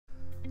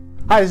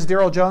Hi, this is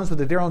Daryl Jones with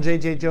the Daryl and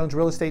JJ Jones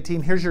Real Estate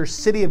Team. Here's your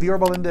City of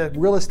Yorba Linda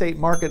real estate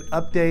market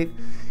update.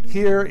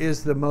 Here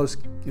is the most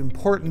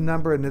important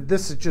number, and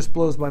this just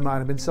blows my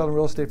mind. I've been selling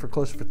real estate for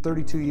close to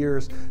 32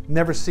 years,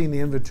 never seen the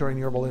inventory in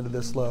Yorba Linda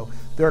this low.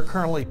 There are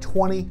currently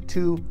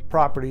 22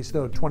 properties,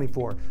 no,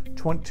 24,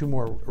 22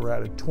 more were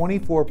added,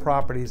 24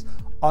 properties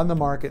on the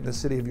market in the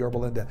City of Yorba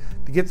Linda.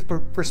 To get the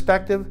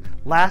perspective,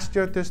 last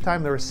year at this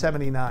time there were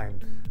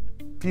 79.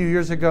 A few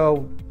years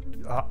ago,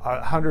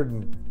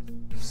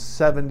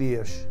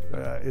 170-ish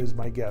is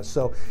my guess.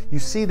 So you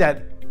see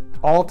that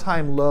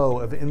all-time low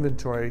of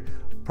inventory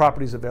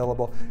properties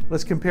available.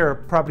 Let's compare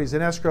properties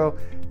in escrow.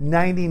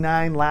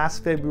 99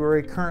 last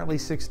February, currently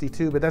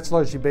 62, but that's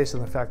largely based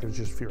on the fact there's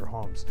just fewer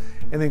homes.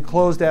 And then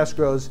closed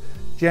escrows,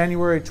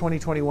 January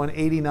 2021,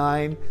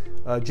 89.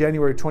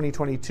 January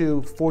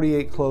 2022,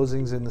 48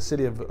 closings in the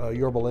City of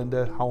Yorba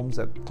Linda, homes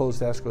that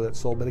closed escrow that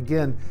sold. But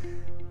again,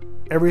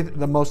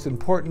 the most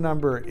important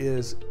number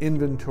is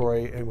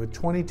inventory, and with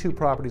 22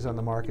 properties on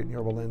the market in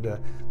Yorba Linda,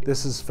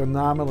 this is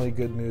phenomenally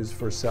good news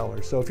for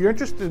sellers. So if you're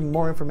interested in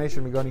more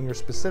information regarding your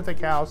specific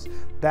house,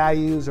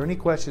 values, or any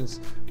questions,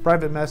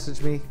 private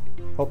message me.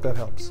 Hope that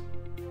helps.